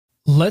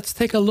Let's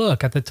take a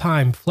look at the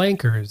time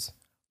flankers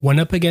went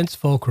up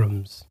against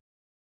Fulcrums.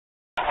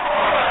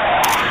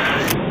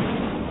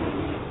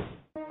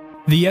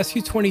 The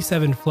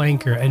Su-27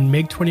 flanker and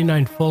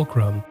Mig-29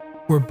 Fulcrum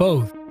were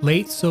both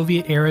late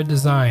Soviet-era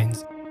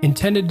designs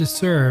intended to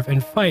serve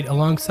and fight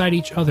alongside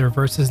each other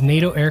versus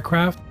NATO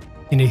aircraft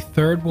in a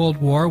Third World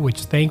War,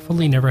 which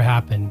thankfully never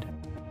happened.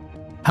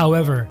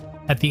 However,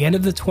 at the end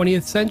of the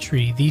 20th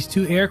century, these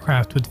two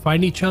aircraft would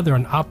find each other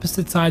on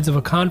opposite sides of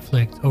a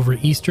conflict over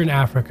Eastern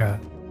Africa.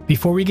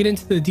 Before we get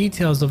into the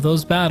details of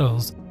those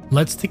battles,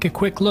 let's take a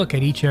quick look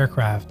at each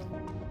aircraft.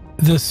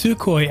 The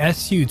Sukhoi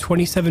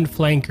Su-27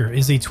 flanker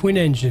is a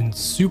twin-engine,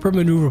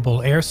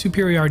 super-maneuverable air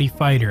superiority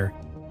fighter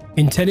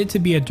intended to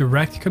be a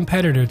direct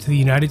competitor to the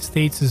United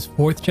States'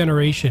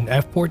 fourth-generation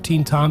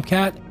F-14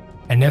 Tomcat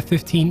and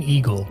F-15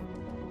 Eagle.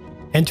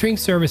 Entering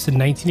service in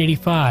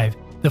 1985,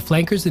 the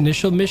flanker's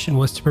initial mission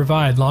was to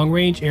provide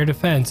long-range air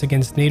defense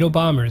against NATO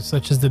bombers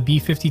such as the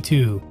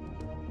B-52,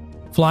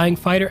 flying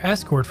fighter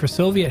escort for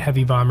Soviet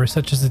heavy bombers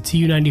such as the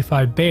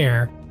Tu-95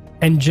 Bear,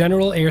 and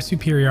general air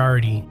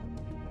superiority.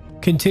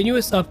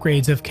 Continuous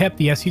upgrades have kept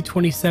the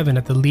Su-27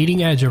 at the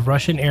leading edge of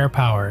Russian air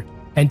power,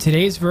 and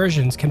today's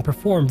versions can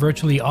perform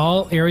virtually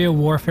all area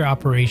warfare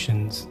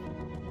operations.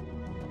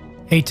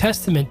 A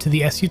testament to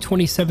the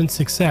Su-27's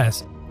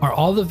success are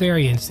all the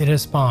variants it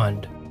has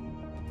spawned.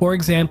 For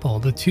example,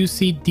 the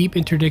two-seat deep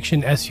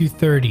interdiction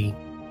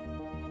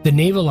Su-30, the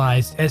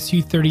navalized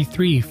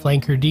Su-33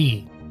 Flanker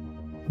D,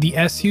 the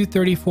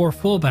Su-34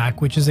 fullback,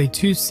 which is a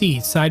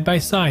two-seat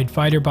side-by-side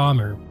fighter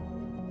bomber,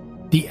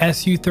 the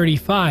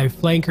Su-35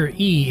 Flanker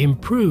E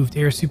improved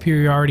air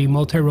superiority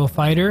multi-role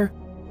fighter,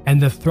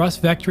 and the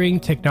thrust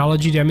vectoring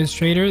technology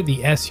demonstrator, the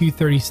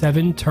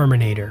Su-37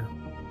 Terminator.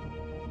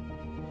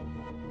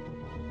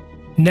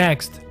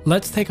 Next,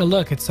 let's take a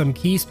look at some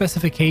key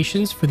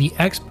specifications for the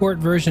export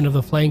version of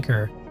the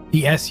flanker,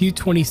 the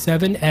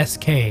Su-27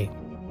 SK.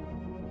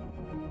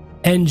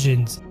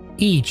 Engines.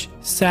 Each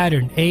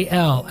Saturn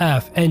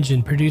AL-F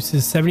engine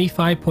produces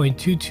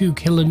 75.22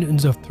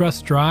 kilonewtons of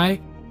thrust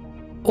dry,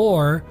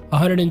 or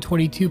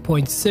 122.6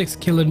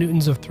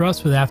 kilonewtons of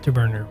thrust with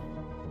afterburner.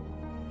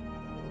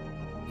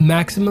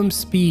 Maximum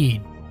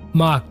speed,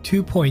 Mach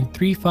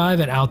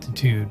 2.35 at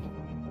altitude.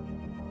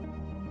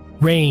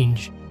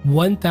 Range,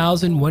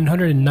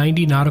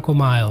 1,190 nautical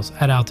miles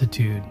at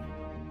altitude.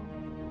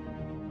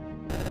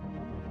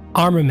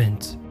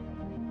 Armament.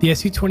 The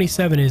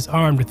Su-27 is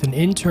armed with an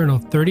internal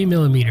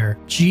 30mm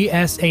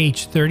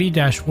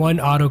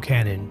GSH-30-1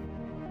 autocannon.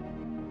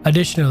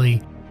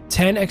 Additionally,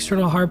 10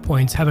 external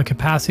hardpoints have a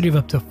capacity of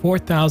up to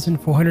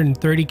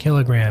 4,430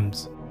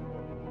 kilograms.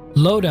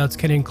 Loadouts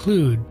can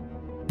include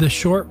the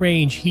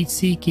short-range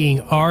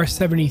heat-seeking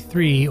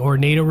R-73 or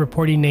NATO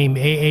reporting name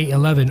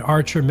AA-11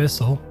 Archer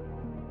missile,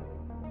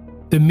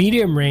 the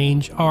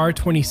medium-range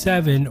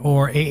R-27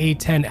 or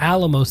AA-10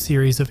 Alamo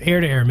series of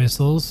air-to-air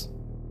missiles,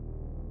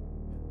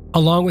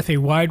 along with a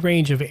wide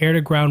range of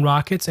air-to-ground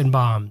rockets and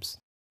bombs.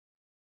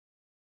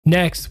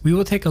 Next, we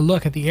will take a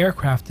look at the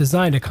aircraft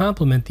designed to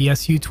complement the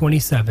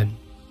Su-27.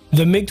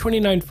 The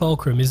Mig-29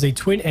 Fulcrum is a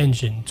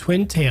twin-engine,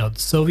 twin-tailed,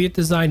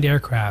 Soviet-designed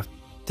aircraft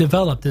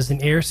developed as an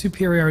air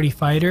superiority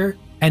fighter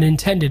and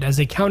intended as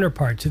a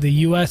counterpart to the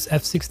US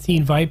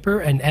F-16 Viper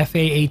and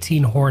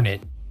FA-18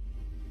 Hornet.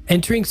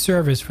 Entering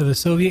service for the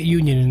Soviet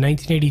Union in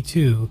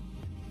 1982,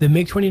 the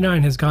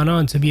Mig-29 has gone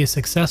on to be a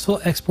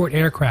successful export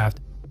aircraft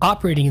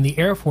operating in the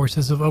air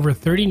forces of over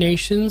 30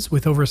 nations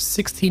with over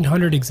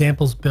 1,600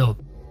 examples built.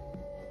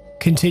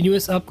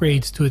 Continuous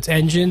upgrades to its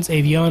engines,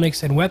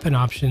 avionics, and weapon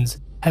options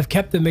have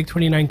kept the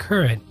Mig-29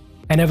 current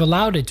and have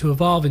allowed it to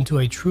evolve into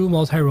a true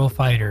multi-role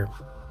fighter.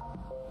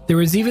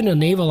 There is even a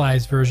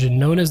navalized version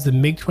known as the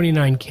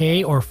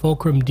Mig-29K or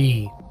Fulcrum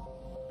D.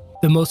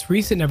 The most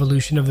recent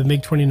evolution of the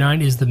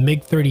Mig-29 is the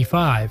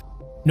Mig-35,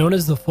 known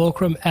as the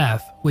Fulcrum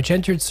F, which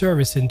entered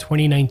service in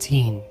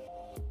 2019.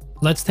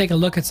 Let's take a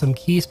look at some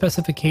key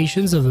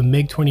specifications of the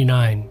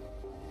Mig-29.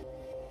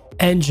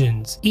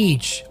 Engines.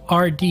 Each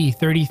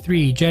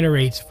RD-33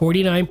 generates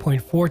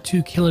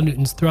 49.42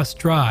 kilonewtons thrust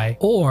dry,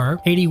 or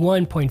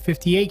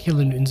 81.58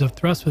 kilonewtons of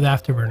thrust with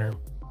afterburner.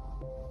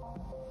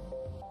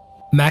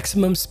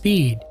 Maximum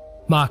speed,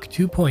 Mach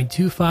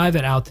 2.25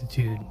 at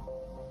altitude.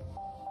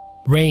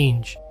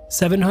 Range,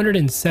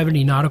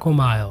 770 nautical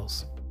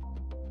miles.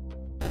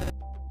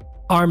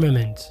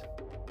 Armament.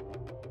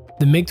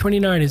 The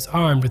Mig-29 is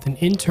armed with an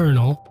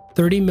internal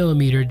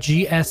 30mm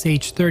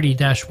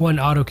GSH-30-1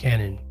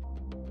 autocannon.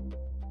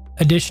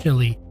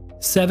 Additionally,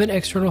 7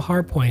 external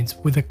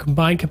hardpoints with a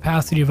combined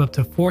capacity of up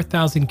to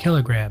 4,000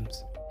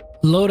 kilograms.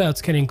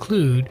 Loadouts can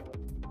include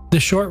the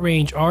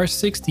short-range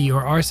R-60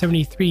 or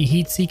R-73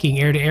 heat-seeking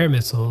air-to-air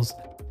missiles,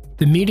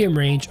 the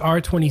medium-range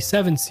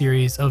R-27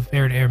 series of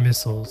air-to-air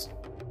missiles.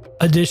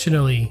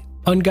 Additionally,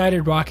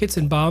 unguided rockets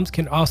and bombs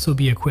can also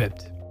be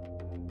equipped.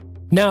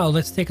 Now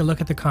let's take a look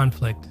at the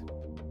conflict.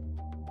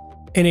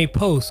 In a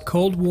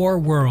post-Cold War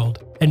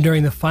world, and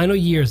during the final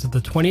years of the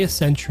 20th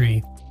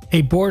century,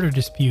 a border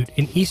dispute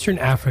in Eastern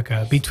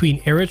Africa between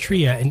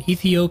Eritrea and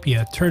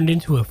Ethiopia turned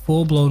into a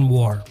full-blown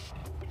war.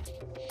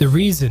 The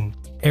reason: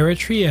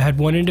 Eritrea had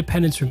won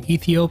independence from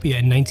Ethiopia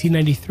in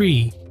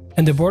 1993,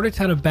 and the border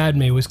town of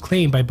Badme was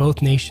claimed by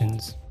both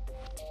nations.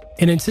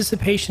 In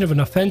anticipation of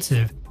an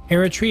offensive,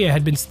 Eritrea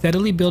had been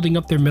steadily building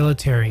up their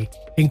military,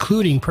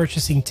 including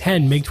purchasing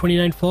 10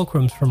 Mig-29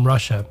 Fulcrums from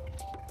Russia.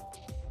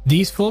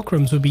 These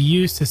Fulcrums would be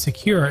used to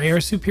secure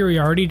air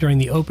superiority during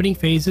the opening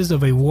phases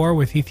of a war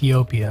with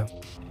Ethiopia.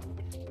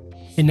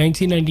 In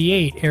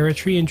 1998,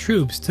 Eritrean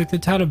troops took the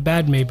town of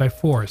Badme by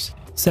force,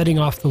 setting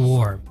off the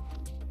war.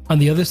 On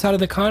the other side of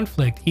the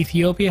conflict,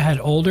 Ethiopia had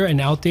older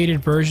and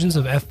outdated versions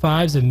of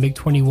F-5s and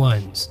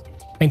MiG-21s,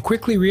 and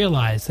quickly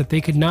realized that they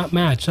could not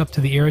match up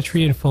to the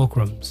Eritrean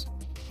Fulcrums.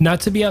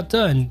 Not to be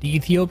outdone, the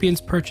Ethiopians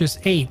purchased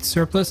 8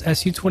 surplus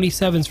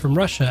Su-27s from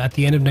Russia at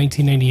the end of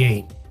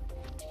 1998.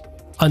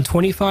 On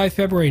 25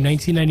 February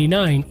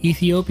 1999,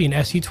 Ethiopian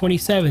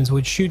Su-27s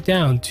would shoot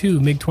down 2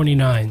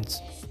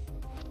 MiG-29s.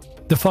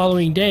 The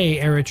following day,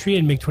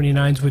 Eritrean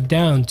MiG-29s would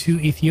down 2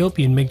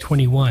 Ethiopian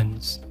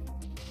MiG-21s.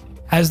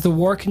 As the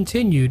war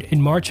continued, in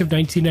March of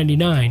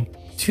 1999,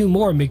 2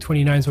 more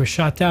MiG-29s were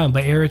shot down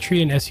by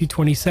Eritrean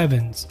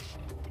Su-27s.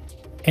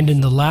 And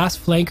in the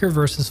last flanker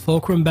versus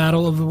fulcrum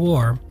battle of the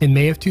war, in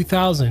May of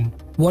 2000,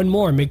 1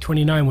 more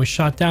MiG-29 was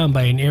shot down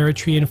by an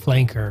Eritrean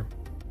flanker.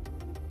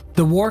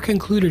 The war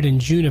concluded in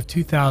June of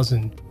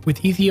 2000,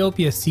 with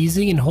Ethiopia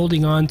seizing and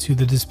holding on to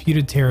the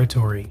disputed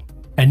territory.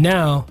 And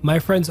now, my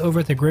friends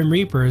over at the Grim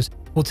Reapers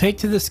will take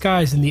to the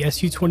skies in the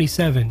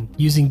Su-27,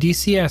 using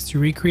DCS to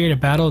recreate a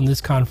battle in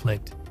this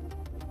conflict.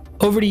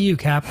 Over to you,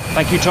 Cap.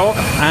 Thank you, Todd,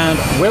 and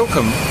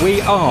welcome.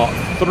 We are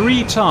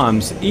 3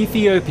 times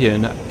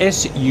Ethiopian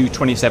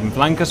Su-27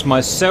 flankers,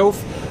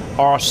 myself,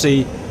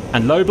 RC,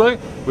 and Loblo.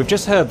 We've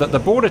just heard that the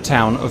border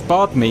town of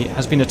Badme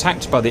has been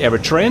attacked by the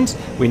Eritreans.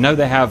 We know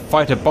they have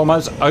fighter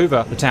bombers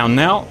over the town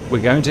now.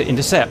 We're going to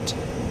intercept.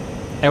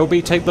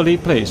 LB, take the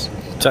lead, please.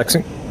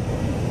 Taxing.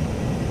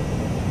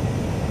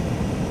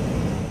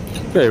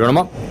 Okay, run them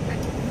up.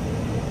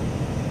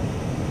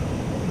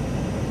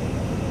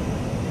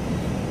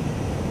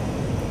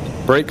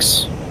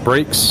 Brakes,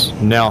 brakes,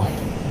 now.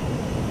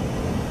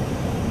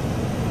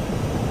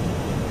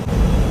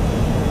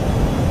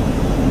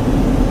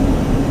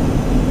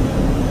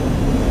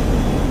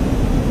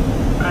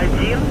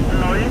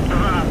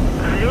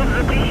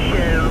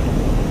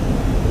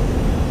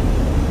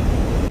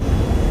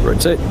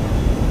 Rotate.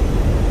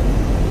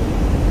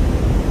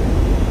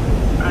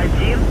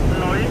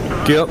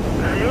 Get up.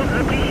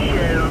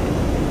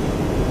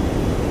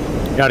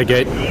 Out of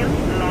gate.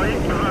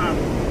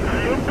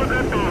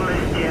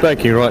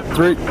 Banking right.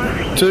 3,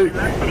 2,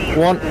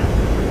 1.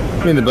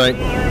 In the bank.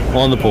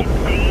 On the pull.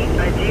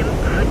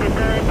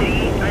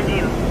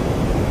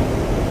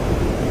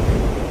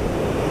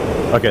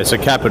 Okay, so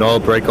cap and oil,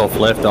 break off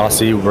left.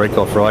 RC will break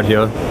off right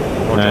here.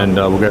 Roger. And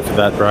we'll go for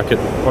that bracket.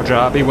 Roger,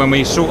 Abby, when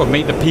we sort of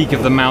meet the peak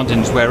of the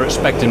mountains, we're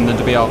expecting them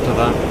to be after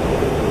that.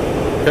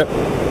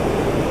 Okay.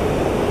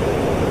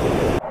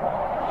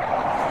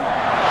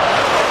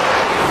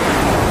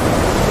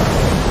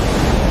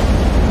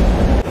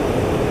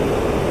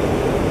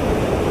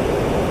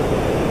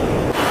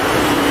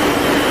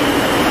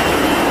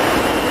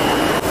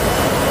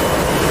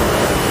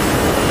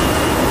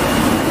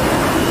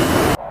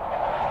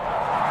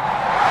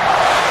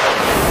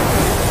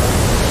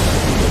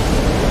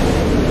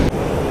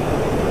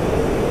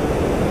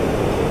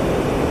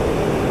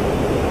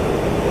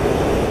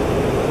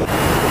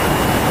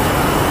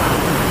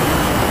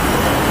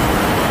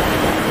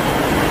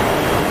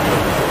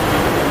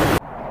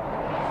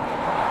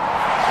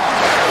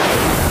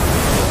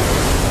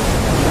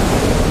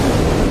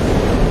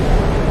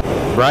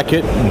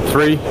 Bracket in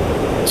 3,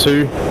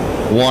 2,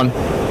 1,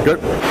 go.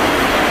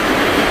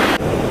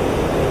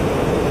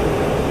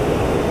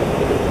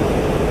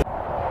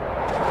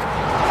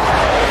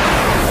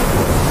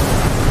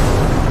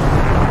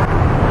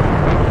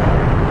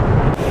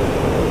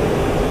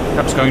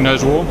 Cap's going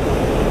nose warm.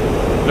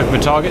 Looking for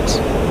targets.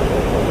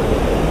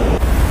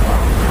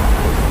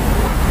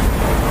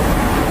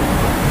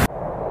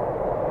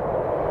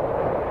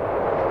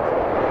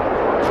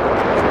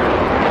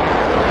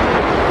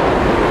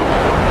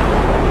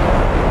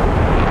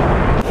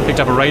 Picked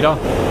up a radar.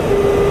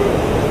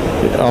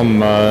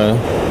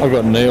 Yeah, I've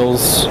got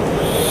nails.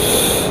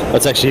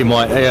 That's actually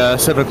my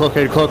 7 o'clock,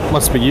 8 o'clock.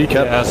 Must be you,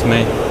 Cap. Yeah, that's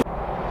me.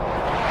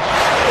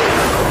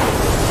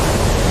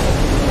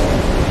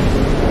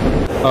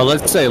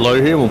 Let's stay low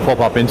here. We'll pop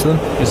up into them.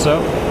 Yes, sir.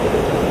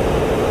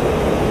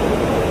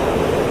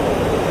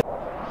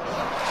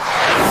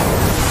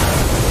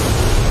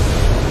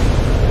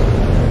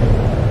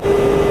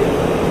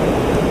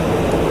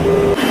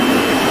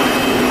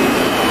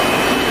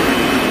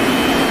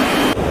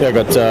 Yeah, I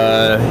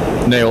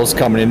got nails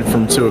coming in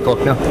from 2 o'clock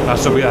now.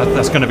 That's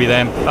going to be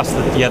them. That's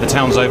the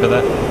town's over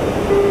there.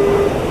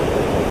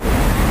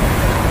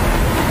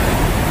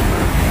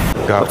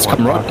 Let's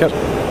come right, Cap.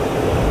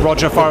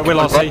 Roger, fire at will,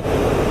 RC.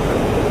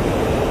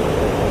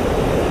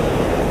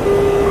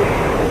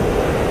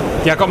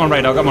 Yeah, got him on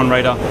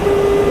radar,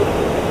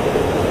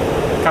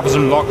 Cap is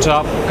locked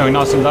up, going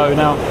nice and low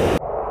now.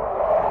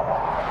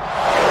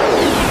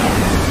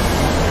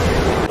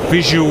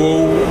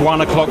 visual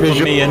 1 o'clock from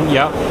Visual. me, and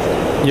yeah.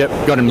 Yep,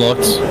 got him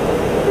locked.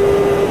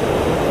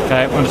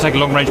 Okay, I'm going to take a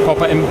long range pop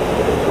at him.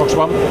 Box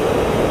 1.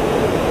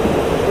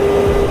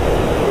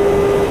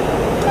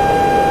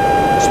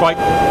 Spike.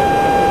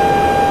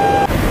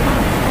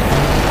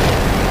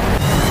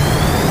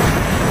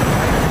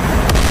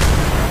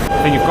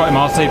 I think you've got him,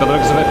 RC, by the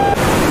looks of it.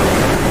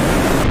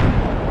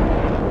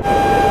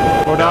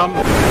 Well done.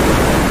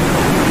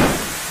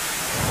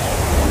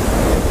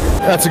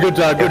 That's a good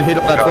hit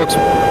on that Fox.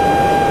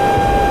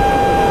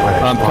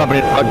 Pumping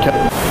it.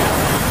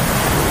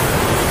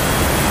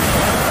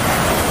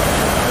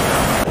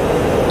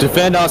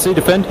 Defend, RC,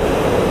 defend.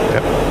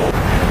 Yep.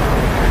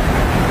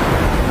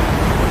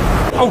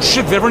 Oh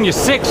shit, they're on your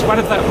 6. Why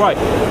did that? Right.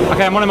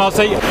 Okay, I'm on him,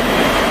 RC.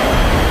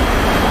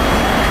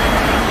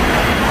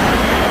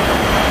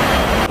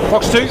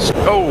 Box 2.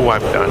 Oh,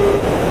 I'm done.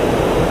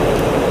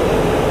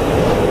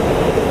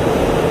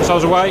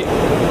 Missiles away.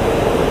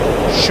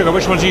 Sugar,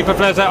 which ones do you put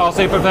flares out?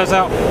 RC, put flares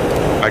out.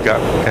 I got,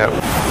 yep.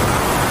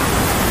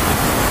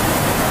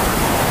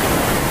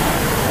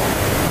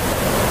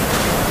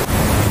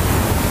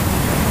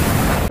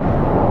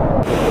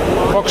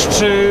 Box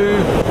 2.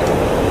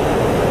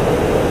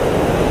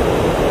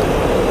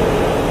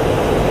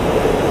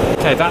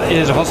 Okay, that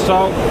is a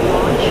hostile.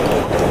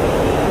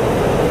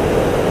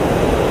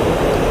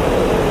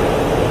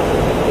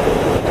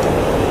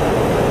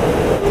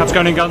 Caps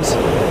going in guns.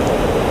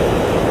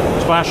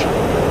 Splash.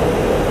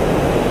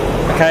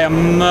 Okay,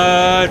 I'm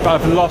merged,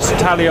 but I've lost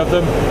tally of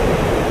them.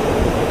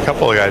 A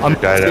couple of guys who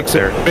died up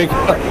there. Big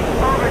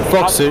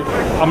Fox suit.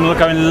 I'm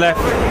going left.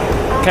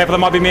 Careful, that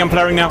might be me. I'm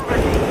flaring now.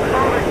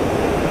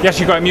 Yes,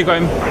 you got him. You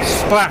got him.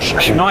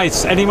 Splash.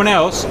 Nice. Anyone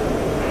else?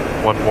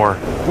 One more.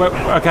 Well,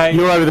 okay.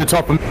 You're over the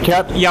top of me,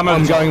 Cap. Yeah,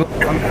 I'm going.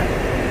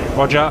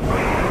 Roger.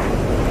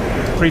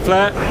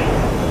 Pre-flare.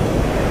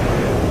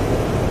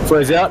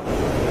 Flares out.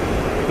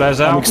 Flares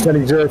I'm out.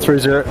 extending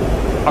 030.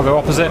 I'll go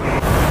opposite.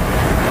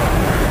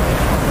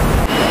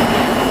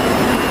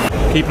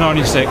 Keep an eye on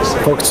your 6.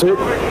 Fox suit.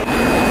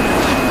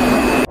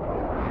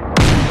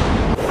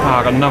 Ah,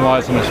 I got no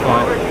eyes on this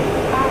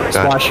fight.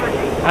 Splash.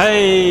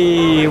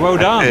 Hey, well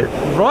done. It.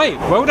 Right,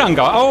 well done,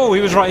 guy. Oh, he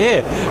was right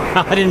here.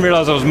 I didn't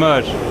realise I was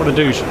merged. What a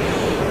douche.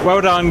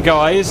 Well done,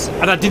 guys.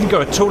 And that didn't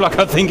go at all like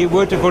I think it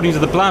would, according to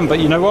the plan. But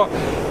you know what?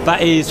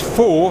 That is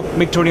 4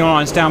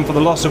 Mig-29s down for the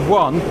loss of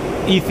 1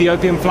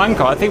 Ethiopian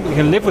flanker. I think we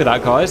can live with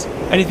that, guys.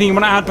 Anything you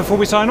want to add before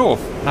we sign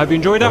off? I hope you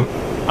enjoyed it,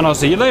 and I'll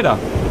see you later.